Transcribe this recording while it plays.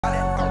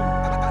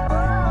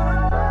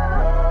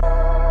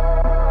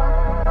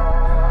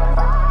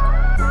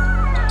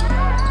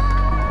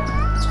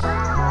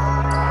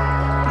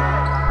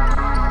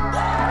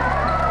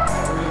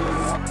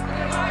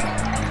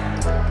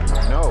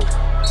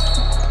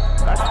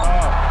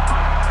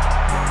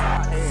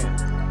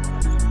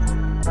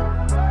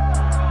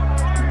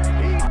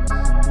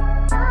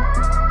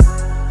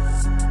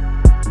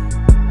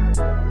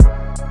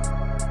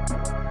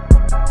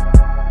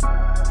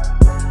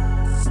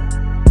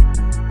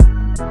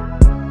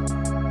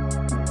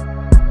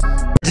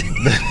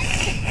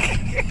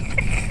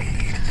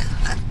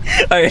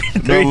Right,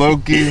 no,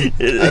 Loki.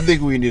 I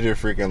think we need to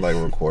freaking like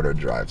record our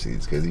drive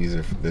seats because these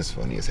are this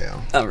funny as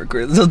hell. I'm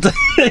recording something.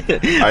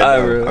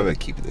 I'm gonna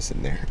keep this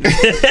in there.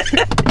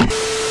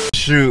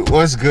 Shoot,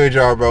 what's good,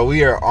 y'all, bro?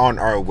 We are on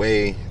our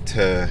way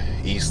to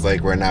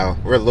Eastlake right now.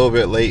 We're a little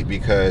bit late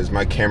because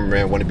my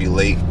cameraman wanted to be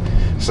late,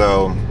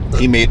 so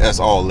he made us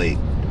all late.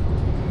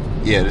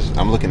 Yeah,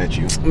 I'm looking at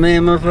you.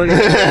 Man,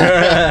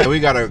 motherfucker.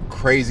 We got a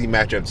crazy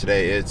matchup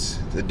today. It's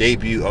the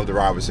debut of the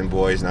Robinson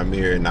boys,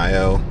 Namir and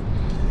Niall.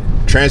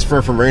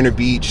 Transfer from Rainier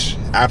Beach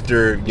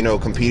after, you know,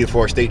 competing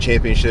for a state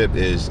championship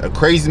is a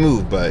crazy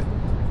move, but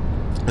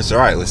it's all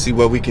right. Let's see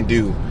what we can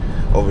do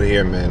over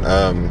here,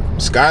 man.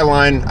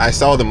 Skyline, I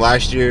saw them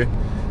last year,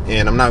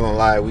 and I'm not gonna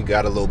lie, we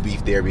got a little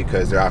beef there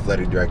because their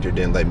athletic director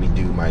didn't let me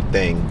do my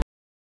thing.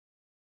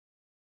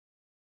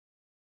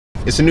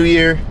 It's a new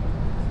year,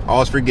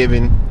 all's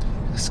forgiven.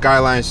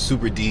 Skyline's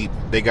super deep.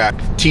 They got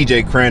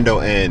TJ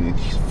Crandall and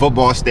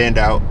football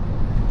standout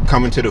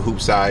coming to the hoop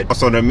side.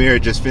 Also,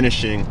 Namir just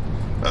finishing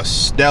a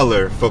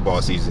stellar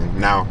football season.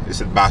 Now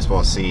it's a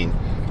basketball scene,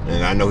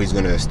 and I know he's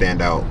gonna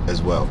stand out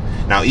as well.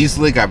 Now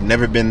Eastlake, I've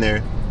never been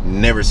there,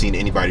 never seen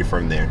anybody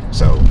from there,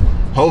 so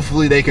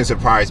hopefully they can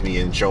surprise me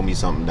and show me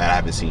something that I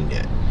haven't seen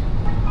yet.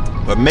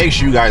 But make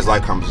sure you guys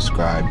like, comment,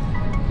 subscribe.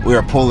 We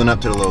are pulling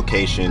up to the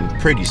location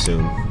pretty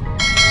soon,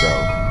 so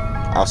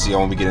I'll see you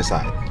when we get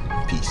inside.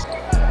 Peace.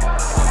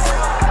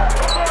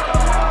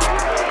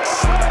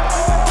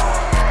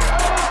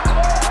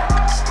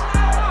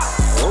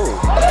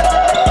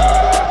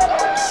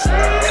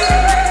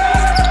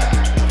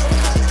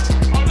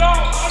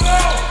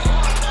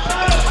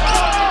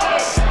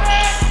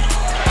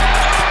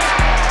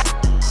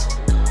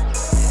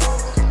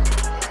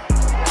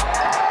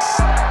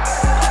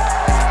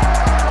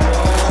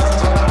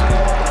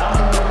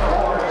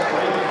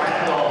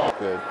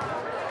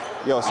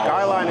 Yo,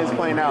 Skyline is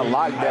playing out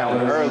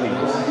lockdown early.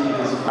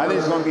 I think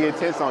it's going to be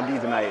intense on D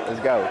tonight. Let's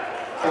go.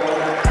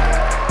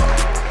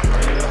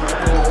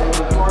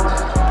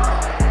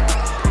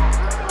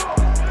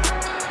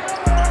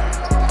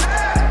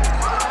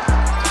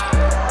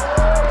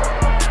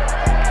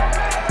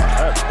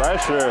 That's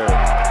pressure.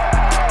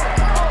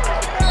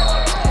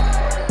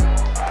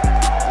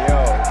 Yo,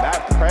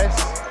 that press,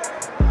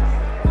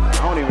 I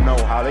don't even know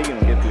how they can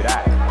get through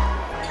that.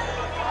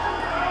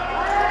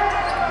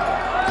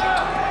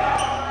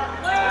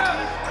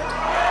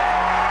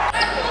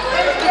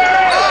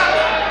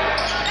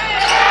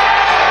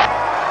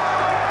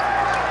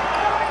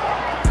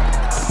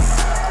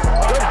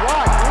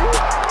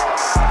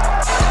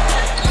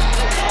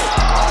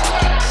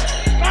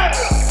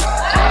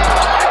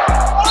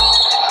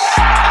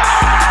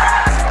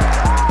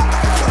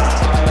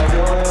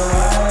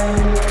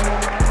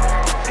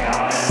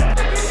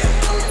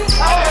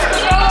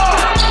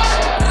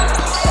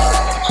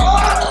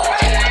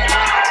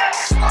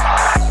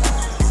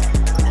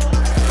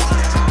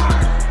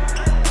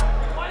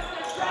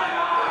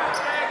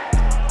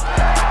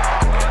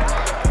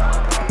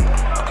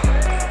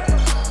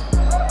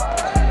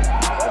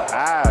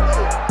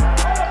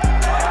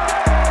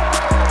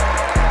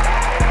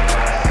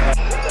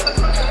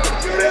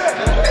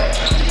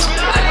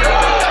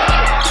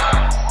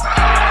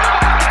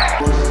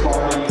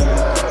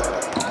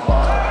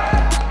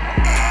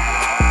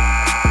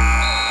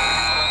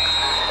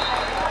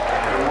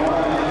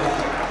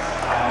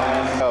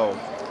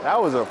 That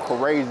was a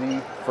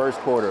crazy first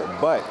quarter,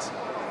 but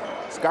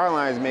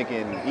Skyline's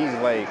making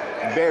Eastlake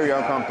very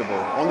uncomfortable.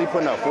 Only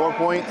putting up 4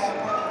 points,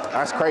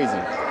 that's crazy.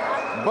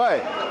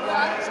 But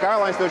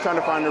Skyline's still trying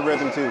to find the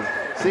rhythm too.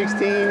 16,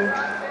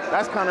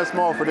 that's kind of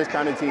small for this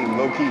kind of team,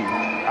 low key.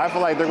 I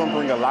feel like they're gonna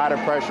bring a lot of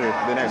pressure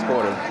the next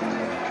quarter.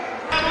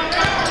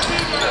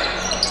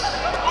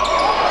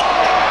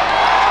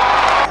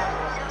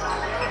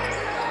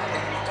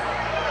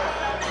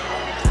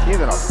 He's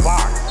in a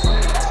box.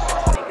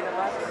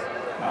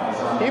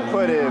 He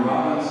put him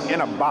in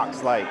a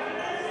box, like,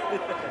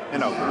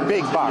 in a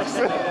big box.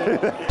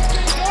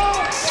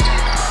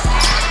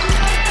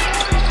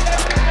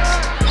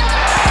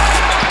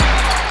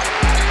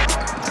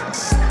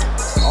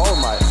 Oh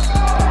my,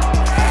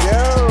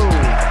 yo.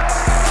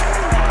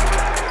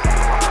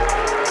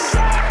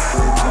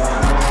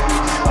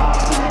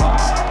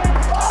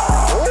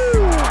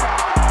 Ooh.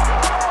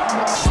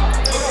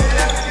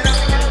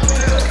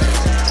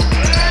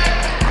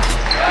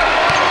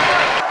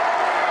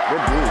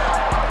 Good dude.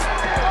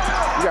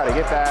 You gotta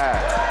get that.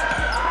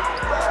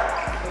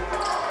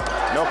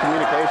 No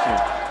communication.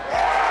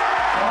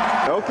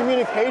 No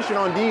communication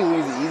on D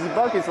leads to easy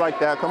buckets like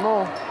that. Come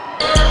on.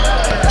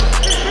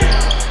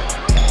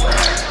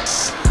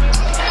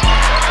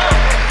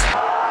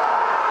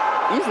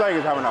 Eastlake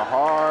is having a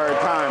hard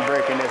time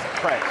breaking this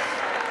press.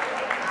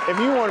 If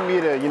you wanted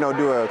me to, you know,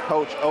 do a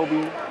Coach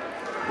Obi,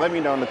 let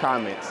me know in the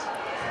comments,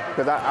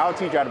 because I'll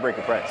teach you how to break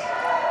a press.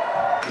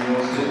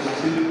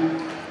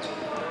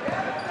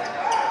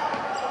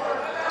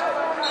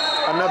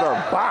 Another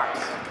box.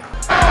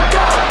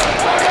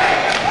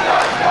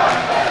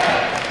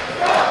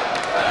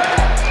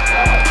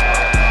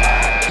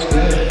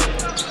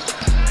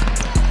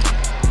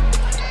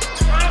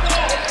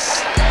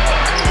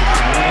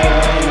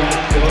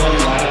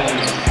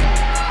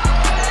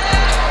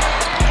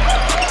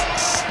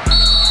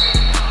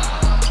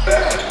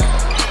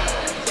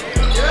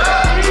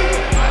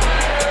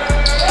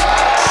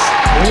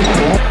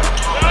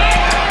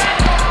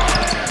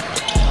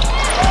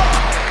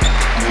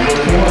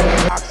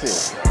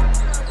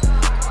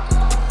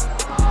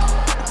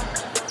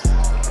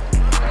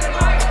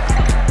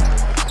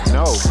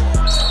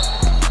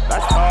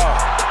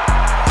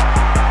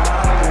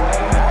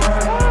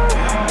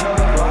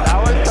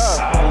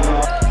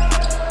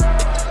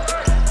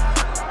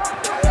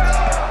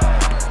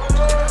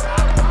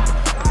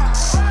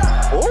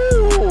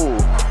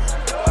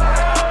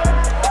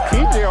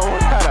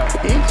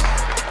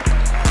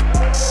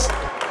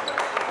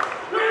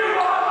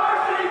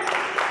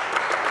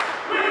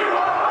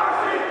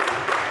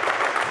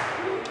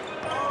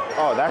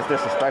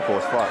 mechanical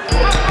as fuck.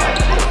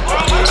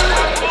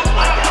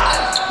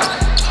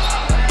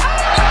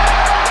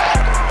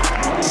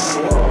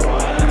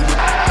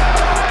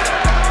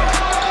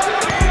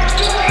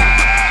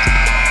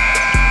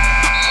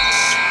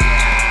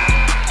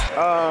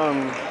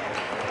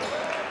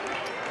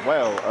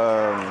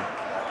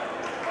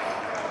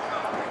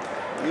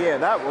 Yeah,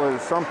 that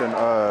was something.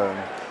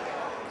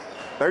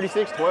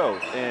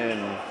 36-12,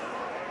 and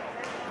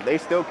they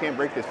still can't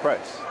break this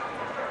press.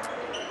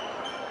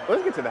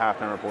 Let's get to the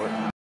halftime report.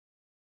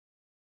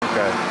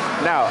 Okay.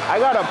 Now, I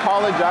gotta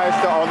apologize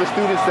to all the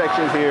student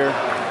sections here.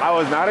 I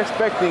was not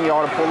expecting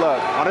y'all to pull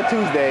up on a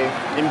Tuesday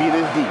and be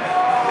this deep.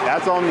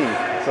 That's on me.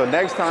 So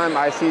next time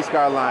I see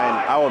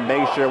Skyline, I will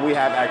make sure we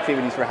have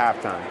activities for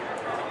halftime.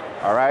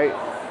 All right?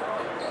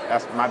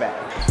 That's my bad.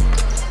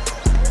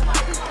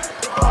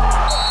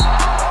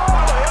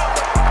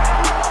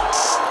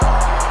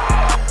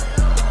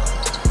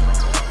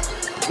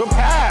 Good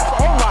pass.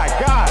 Oh my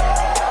God.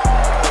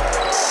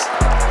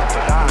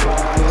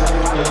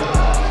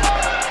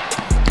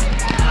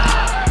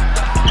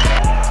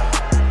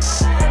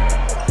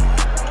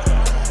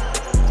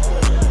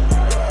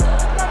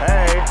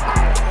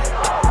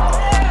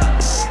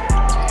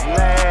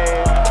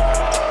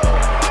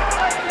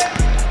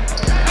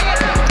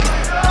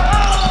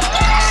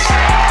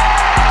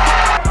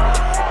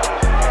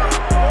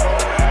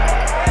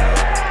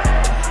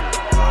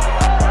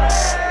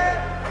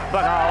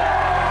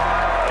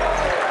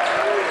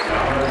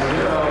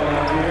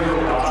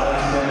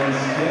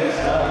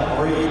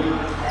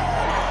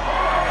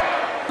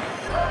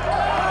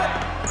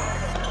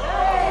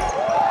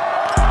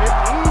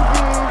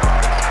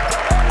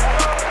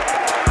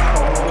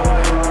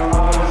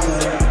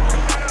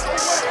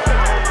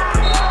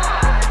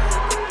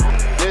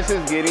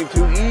 Getting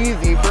too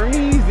easy for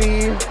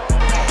Easy. Good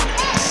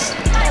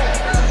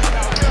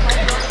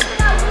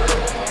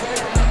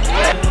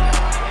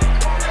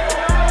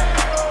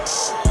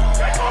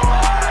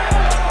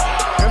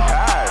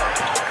pass.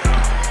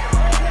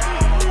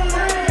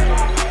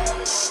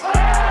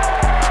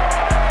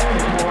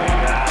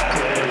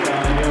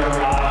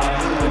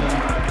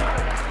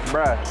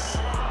 Bruh,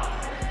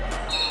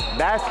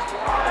 that's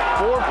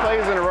 4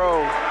 plays in a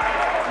row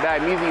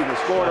that means he either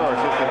scored or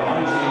assisted.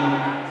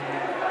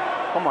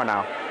 Come on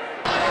now.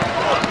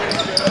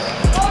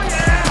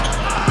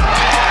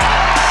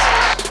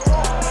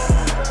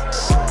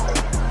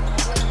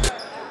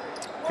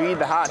 Feed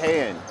the hot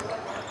hand.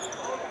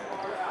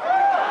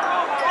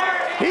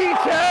 Heat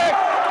check!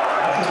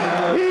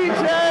 Heat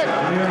check!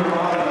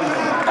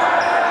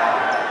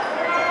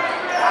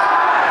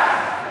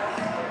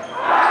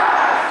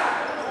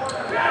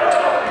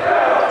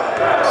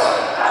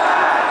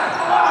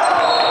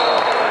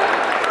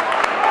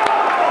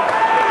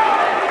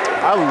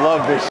 I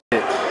love this shit.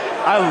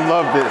 I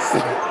love this.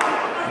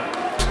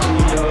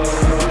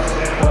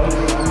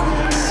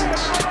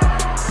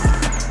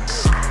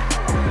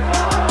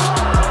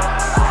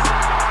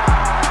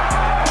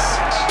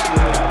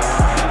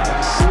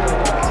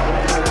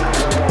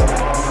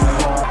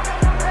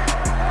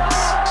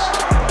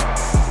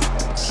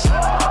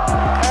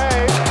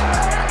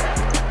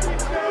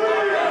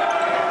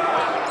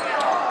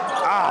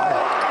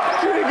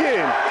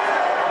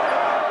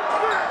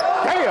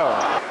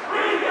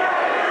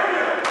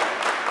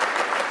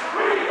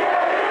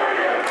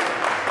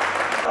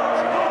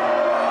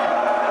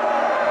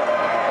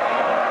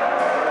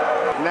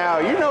 Now,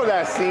 you know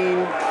that scene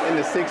in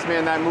the 6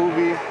 Man, that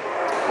movie,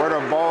 where the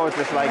ball is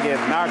just like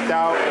gets knocked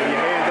out of your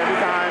hands every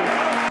time?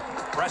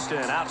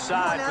 Preston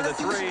outside for the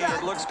 3.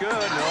 It looks good.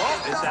 No,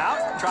 it's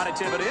out. Try to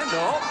tip it in.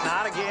 No,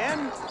 not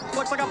again.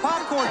 Looks like a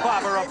popcorn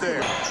popper up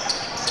there.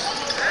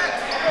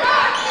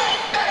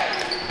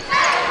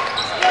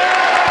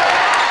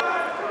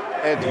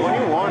 At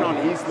 21 on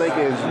Eastlake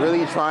is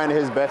really trying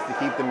his best to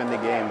keep them in the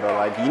game, but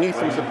like you need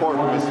some support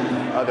from his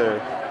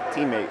other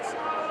teammates.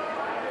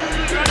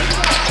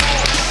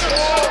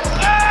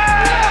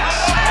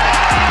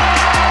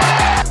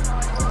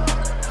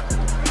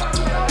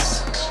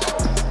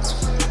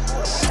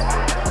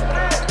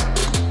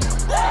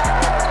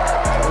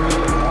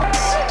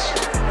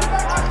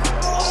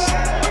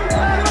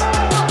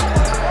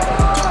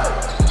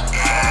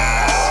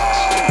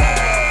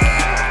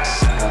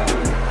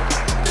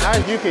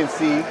 As you can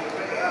see,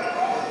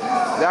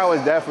 that was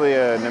definitely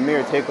a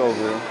THIER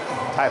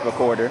takeover type of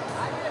quarter.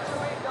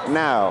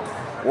 Now,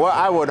 what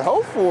I would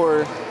hope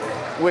for,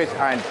 which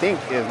I think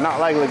is not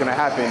likely going to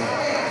happen,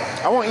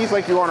 I want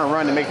Eastlake to go on a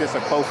run to make this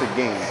a closer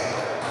game.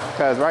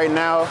 Because right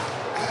now,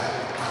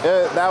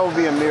 that would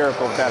be a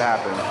miracle if that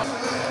happened.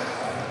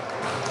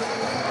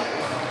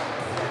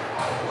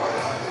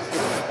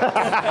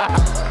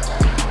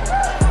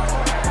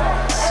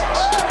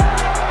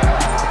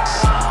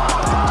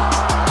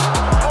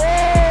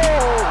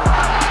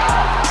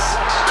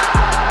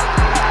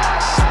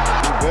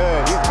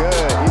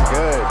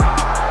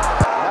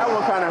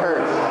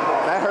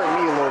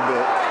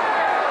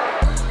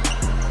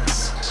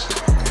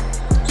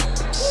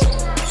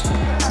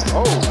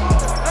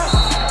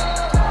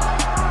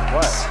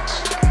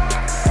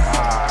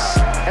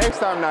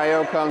 time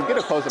Nael comes, get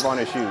a close-up on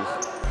his shoes.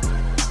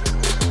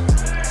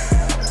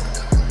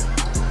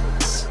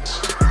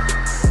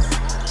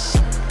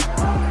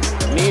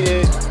 Need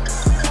it.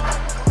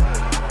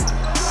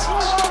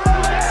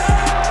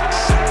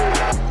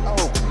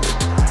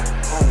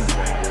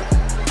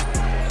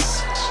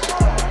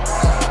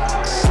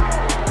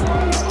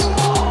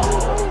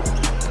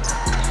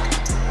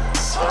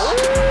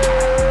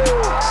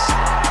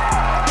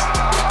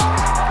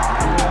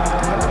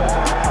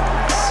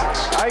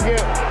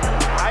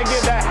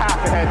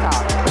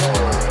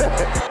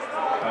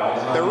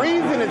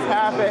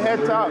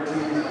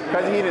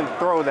 Because he didn't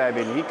throw that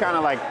bit. He kind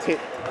of like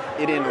tipped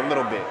it in a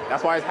little bit.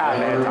 That's why it's half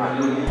head top.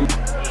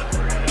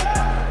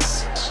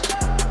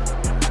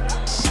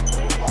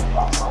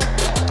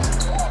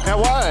 And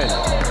one.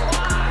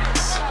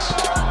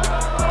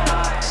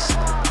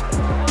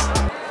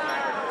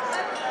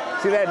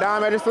 See that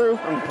dime I just threw?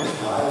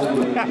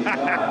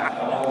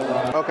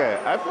 Okay,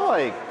 I feel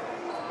like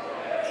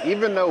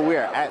even though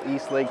we're at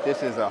Eastlake,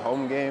 this is a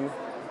home game.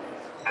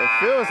 It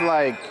feels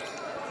like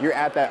you're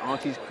at that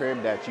auntie's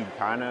crib that you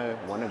kind of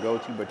want to go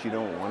to, but you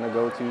don't want to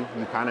go to.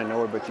 You kind of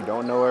know her, but you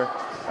don't know her.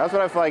 That's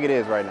what I feel like it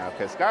is right now,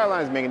 because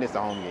Skyline's making this a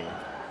home game.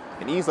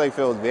 And Eastlake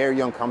feels very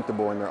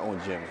uncomfortable in their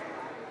own gym.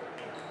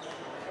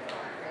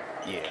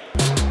 Yeah.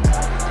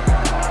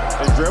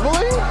 It's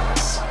dribbling?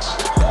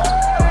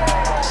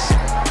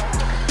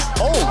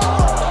 Oh!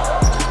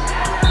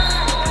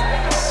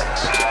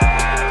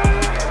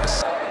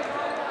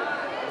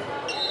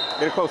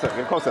 Get a close-up,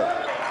 get a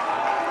close-up.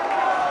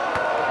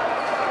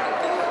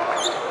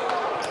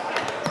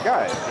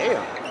 God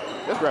damn,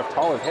 this ref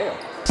tall as hell.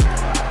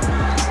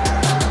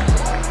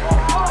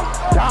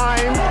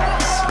 Dime.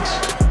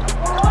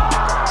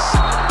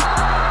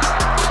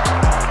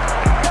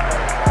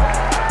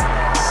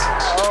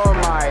 Oh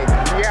my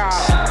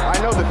God. I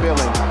know the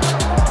feeling.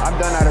 I've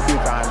done that a few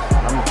times.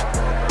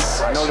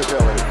 I know the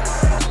feeling.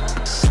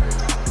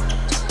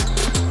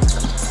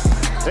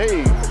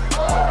 Hey.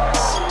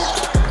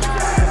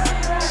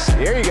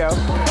 There you go.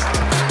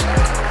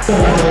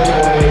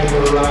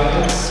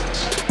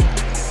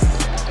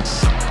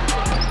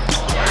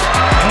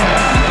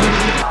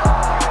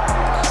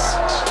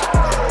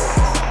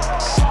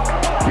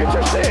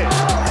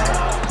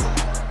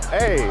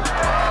 Hey.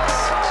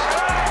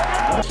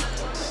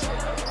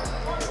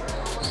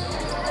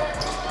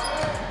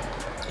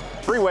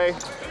 Freeway.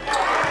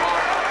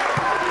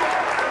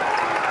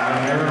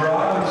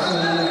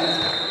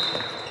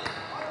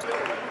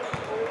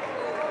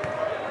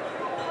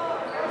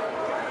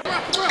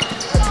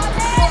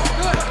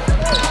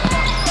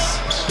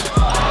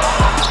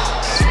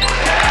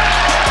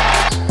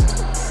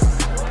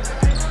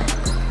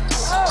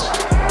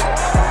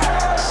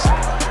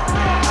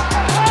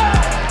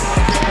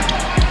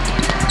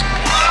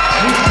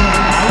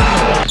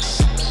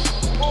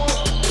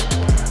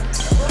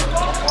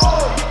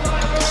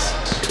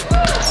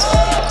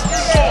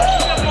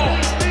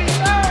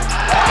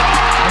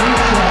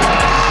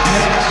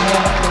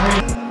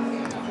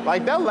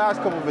 Like that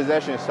last couple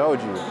possessions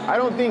showed you, I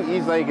don't think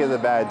Eastlake is a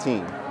bad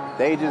team.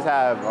 They just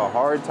have a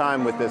hard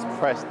time with this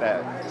press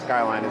that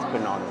Skyline is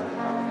putting on them.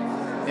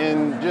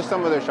 And just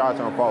some of their shots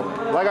aren't falling.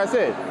 Like I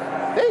said,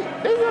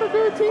 they got a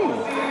good team.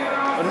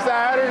 On a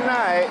Saturday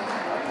night,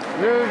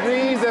 new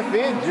dreams that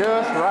fit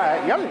just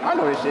right. Y'all, I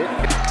know this shit.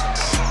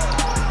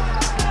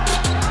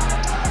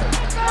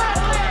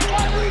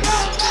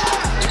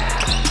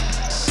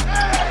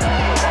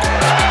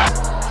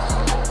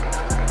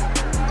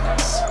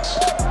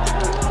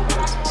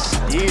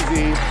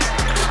 Easy.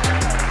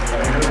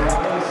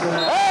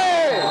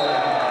 Hey!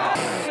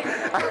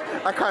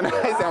 I kind of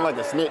sound like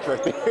a snitch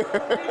right there.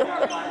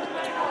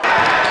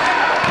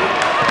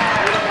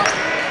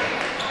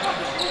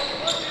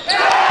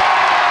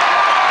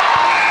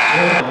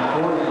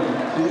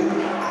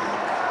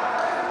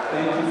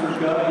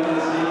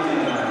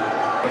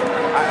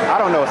 I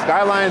don't know.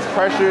 Skyline's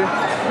pressure,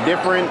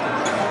 different.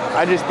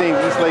 I just think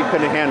Eastlake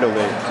couldn't handle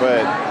it,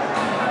 but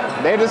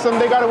they just something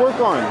they got to work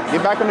on.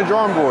 Get back on the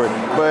drawing board.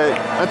 But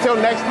until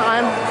next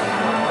time,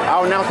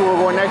 I'll announce where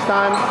we're going next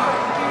time.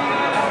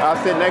 I'll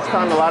say next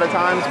time a lot of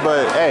times,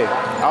 but hey,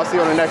 I'll see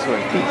you on the next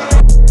one. Peace.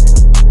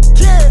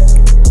 Yeah.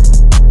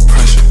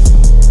 Pressure.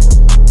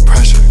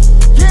 Pressure.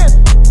 Yeah.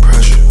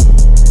 Pressure.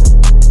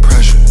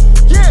 Pressure.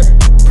 Yeah.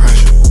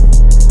 Pressure.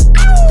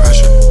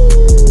 Pressure.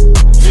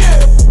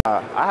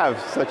 Yeah. I have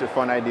such a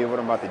fun idea what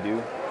I'm about to do.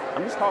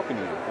 I'm just talking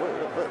to you.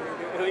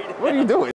 What are you doing?